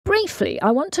briefly, I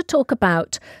want to talk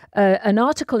about an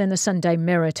article in the Sunday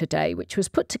Mirror today, which was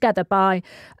put together by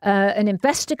an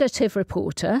investigative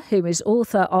reporter who is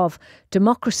author of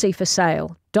Democracy for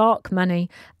Sale, Dark Money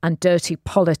and Dirty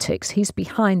Politics. He's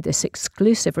behind this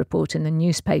exclusive report in the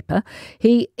newspaper.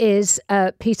 He is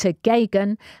Peter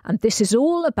Geoghegan, and this is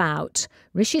all about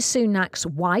Rishi Sunak's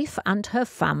wife and her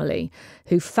family,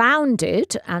 who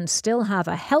founded and still have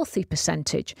a healthy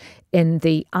percentage in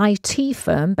the IT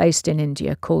firm based in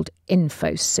India called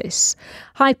Infosys.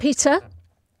 Hi, Peter.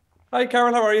 Hi,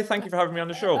 Carol. How are you? Thank you for having me on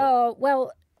the show. Oh,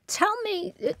 well, tell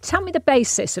me the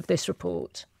basis of this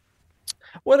report.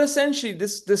 Well, essentially,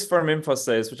 this firm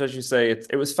Infosys, which, as you say,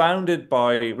 it was founded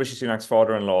by Rishi Sunak's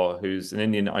father-in-law, who's an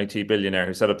Indian IT billionaire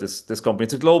who set up this company.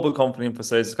 It's a global company,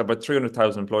 Infosys. It's got about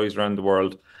 300,000 employees around the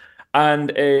world.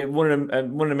 And one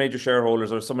of the major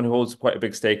shareholders, or someone who holds quite a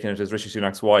big stake in it, is Rishi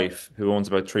Sunak's wife, who owns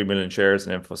about 3 million shares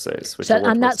in Infosys.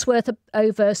 And that's worth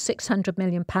over £600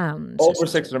 million. Over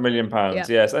 £600 million, yeah.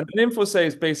 Yes. And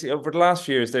Infosys, basically, over the last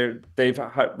few years, they've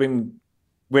been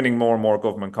winning more and more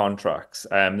government contracts.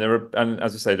 And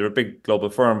as I say, they're a big global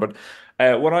firm. But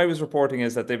what I was reporting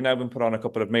is that they've now been put on a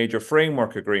couple of major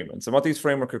framework agreements. And what these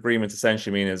framework agreements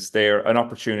essentially mean is they're an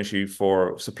opportunity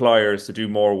for suppliers to do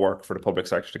more work for the public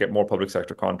sector, to get more public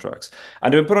sector contracts.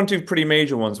 And they've been put on two pretty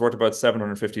major ones worth about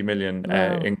 750 million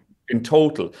in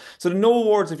total. So no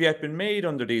awards have yet been made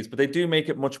under these, but they do make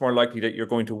it much more likely that you're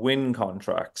going to win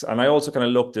contracts. And I also kind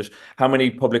of looked at how many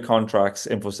public contracts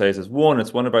Infosys has won.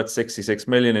 It's won about 66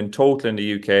 million in total in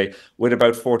the UK, with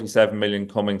about 47 million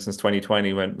coming since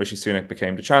 2020 when Rishi Sunak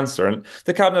became the Chancellor. And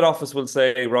the Cabinet Office will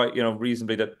say, right,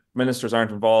 reasonably that ministers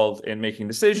aren't involved in making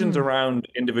decisions around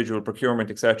individual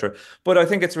procurement, etc. But I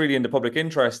think it's really in the public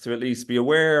interest to at least be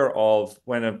aware of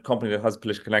when a company that has a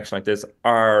political connection like this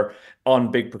are on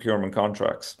big procurement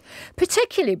contracts.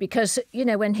 Particularly because,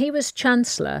 when he was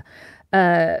Chancellor,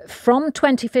 from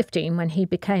 2015, when he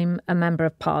became a Member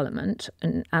of Parliament,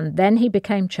 and then he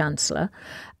became Chancellor,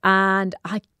 and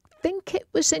I think it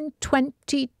was in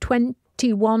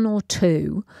 2021 or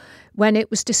 2, when it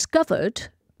was discovered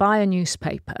by a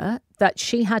newspaper that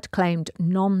she had claimed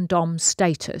non-dom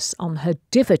status on her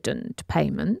dividend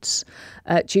payments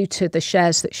due to the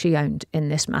shares that she owned in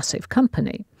this massive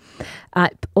company.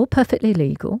 All perfectly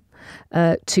legal.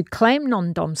 To claim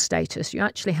non-dom status, you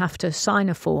actually have to sign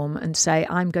a form and say,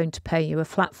 I'm going to pay you a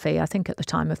flat fee, I think at the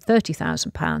time of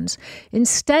 £30,000,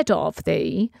 instead of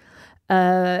the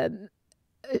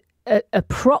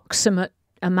approximate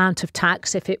amount of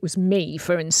tax, if it was me,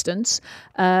 for instance,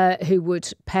 who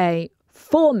would pay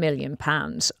 £4 million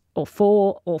or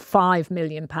 £4 or £5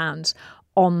 million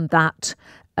on that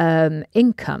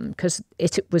income, because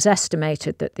it was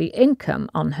estimated that the income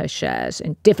on her shares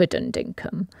in dividend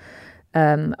income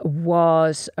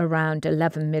was around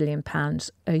 £11 million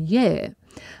a year.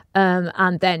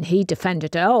 And then he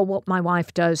defended her, what my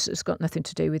wife does has got nothing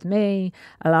to do with me,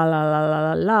 la, la, la,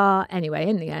 la, la, la. Anyway,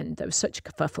 in the end, there was such a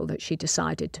kerfuffle that she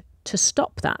decided to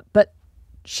stop that. But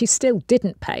she still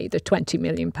didn't pay the £20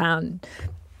 million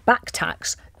back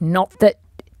tax. Not that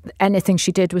anything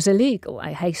she did was illegal,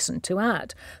 I hasten to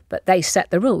add. But they set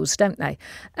the rules, don't they?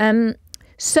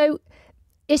 So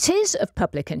it is of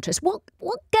public interest. What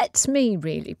gets me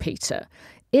really, Peter,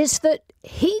 is that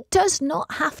he does not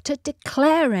have to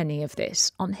declare any of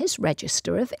this on his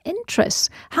register of interests.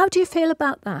 How do you feel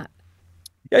about that?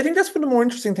 Yeah, I think that's one of the more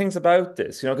interesting things about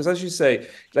this, because as you say,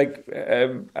 like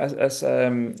as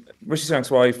Rishi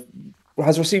Sunak's wife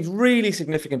has received really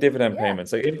significant dividend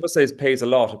payments. Like Infosys pays a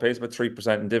lot. It pays about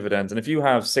 3% in dividends. And if you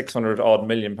have 600 odd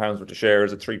million pounds worth of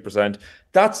shares at 3%,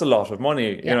 that's a lot of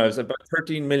money. It's about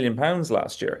 13 million pounds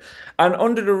last year. And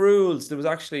under the rules, there was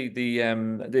actually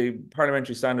the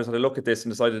parliamentary standards had a look at this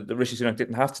and decided that Rishi Sunak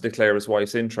didn't have to declare his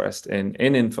wife's interest in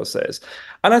Infosys.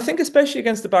 And I think especially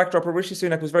against the backdrop where Rishi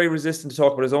Sunak was very resistant to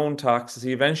talk about his own taxes,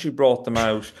 he eventually brought them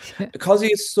out. Because he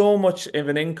has so much of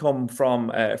an income from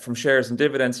shares and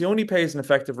dividends, he only pays an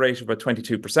effective rate of about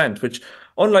 22%, which,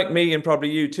 unlike me and probably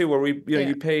you too, where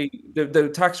you pay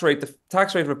the tax rate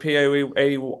of a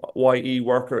PAYE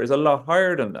worker is a lot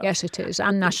higher than that. Yes, it is,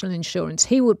 and national insurance.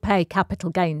 He would pay capital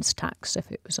gains tax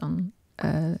if it was on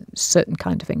a certain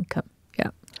kind of income.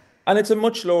 Yeah. And it's a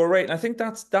much lower rate. And I think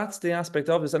that's the aspect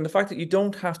of this. And the fact that you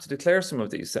don't have to declare some of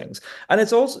these things. And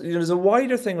it's also, there's a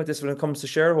wider thing with this when it comes to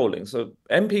shareholding. So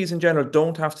MPs in general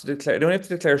don't have to declare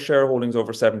shareholdings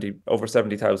over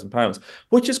 £70,000,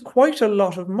 which is quite a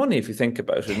lot of money if you think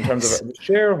about it in terms of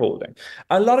shareholding.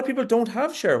 A lot of people don't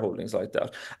have shareholdings like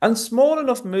that. And small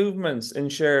enough movements in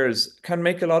shares can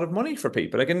make a lot of money for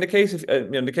people. Like in the case of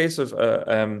a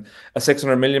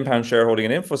 £600 million shareholding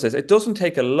in Infosys, it doesn't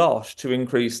take a lot to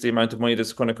increase the amount amount of money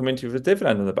that's going to come into you for the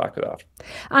dividend on the back of that.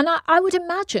 And I would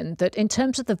imagine that in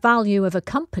terms of the value of a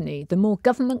company, the more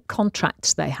government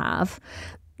contracts they have,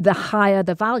 the higher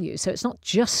the value. So it's not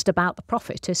just about the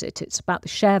profit, is it? It's about the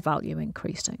share value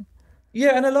increasing.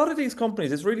 Yeah, and a lot of these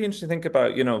companies, it's really interesting to think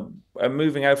about,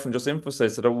 moving out from just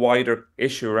Infosys to the wider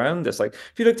issue around this. Like,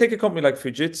 if you take a company like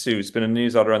Fujitsu, who's been a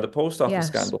news out around the post office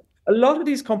scandal, a lot of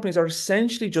these companies are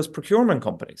essentially just procurement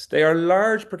companies. They are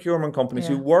large procurement companies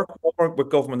who work more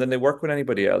with government than they work with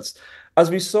anybody else.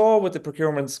 As we saw with the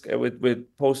procurements with the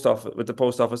post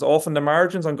office, often the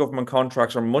margins on government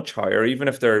contracts are much higher, even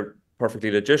if they're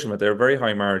perfectly legitimate. They're very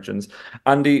high margins,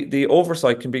 and the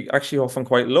oversight can be actually often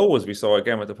quite low, as we saw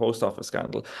again with the post office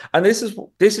scandal. And this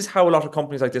is how a lot of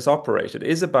companies like this operate. It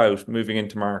is about moving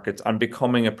into markets and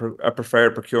becoming a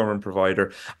preferred procurement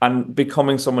provider and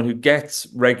becoming someone who gets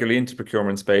regularly into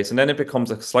procurement space, and then it becomes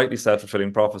a slightly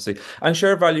self-fulfilling prophecy. And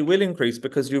share value will increase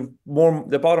because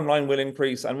the bottom line will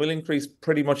increase, and will increase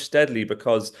pretty much steadily,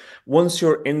 because once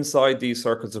you're inside these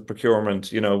circles of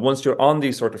procurement, once you're on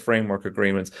these sort of framework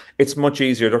agreements, it's much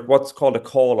easier. They're what's called a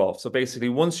call-off. So basically,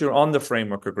 once you're on the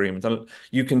framework agreement,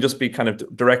 you can just be kind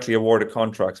of directly awarded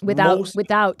contracts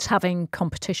without having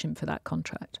competition for that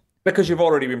contract, because you've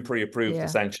already been pre-approved,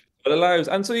 essentially. It allows,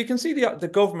 and so you can see the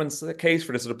government's case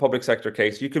for this, or the public sector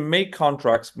case. You can make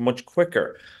contracts much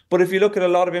quicker. But if you look at a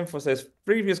lot of Infosys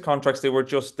previous contracts, they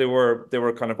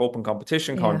were kind of open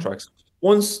competition contracts.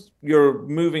 Once you're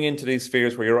moving into these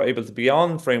spheres where you're able to be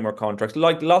on framework contracts,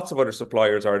 like lots of other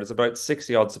suppliers are, there's about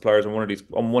 60 odd suppliers on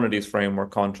one of these framework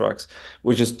contracts,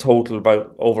 which is total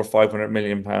about over £500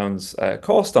 million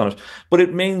cost on it. But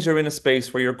it means you're in a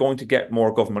space where you're going to get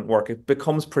more government work. It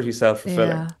becomes pretty self-fulfilling.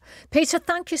 Yeah. Peter,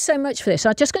 thank you so much for this.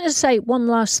 I'm just going to say one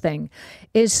last thing,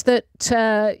 is that,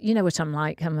 you know what I'm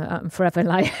like, I'm forever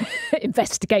like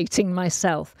investigating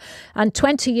myself. And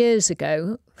 20 years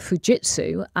ago,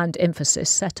 Fujitsu and Infosys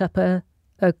set up a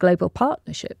global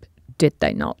partnership, did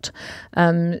they not?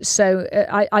 So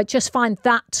I just find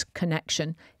that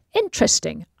connection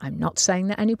interesting. I'm not saying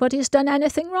that anybody has done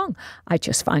anything wrong. I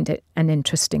just find it an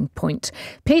interesting point.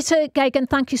 Peter Geoghegan,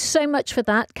 thank you so much for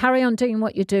that. Carry on doing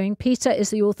what you're doing. Peter is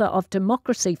the author of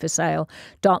Democracy for Sale,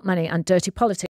 Dark Money and Dirty Politics.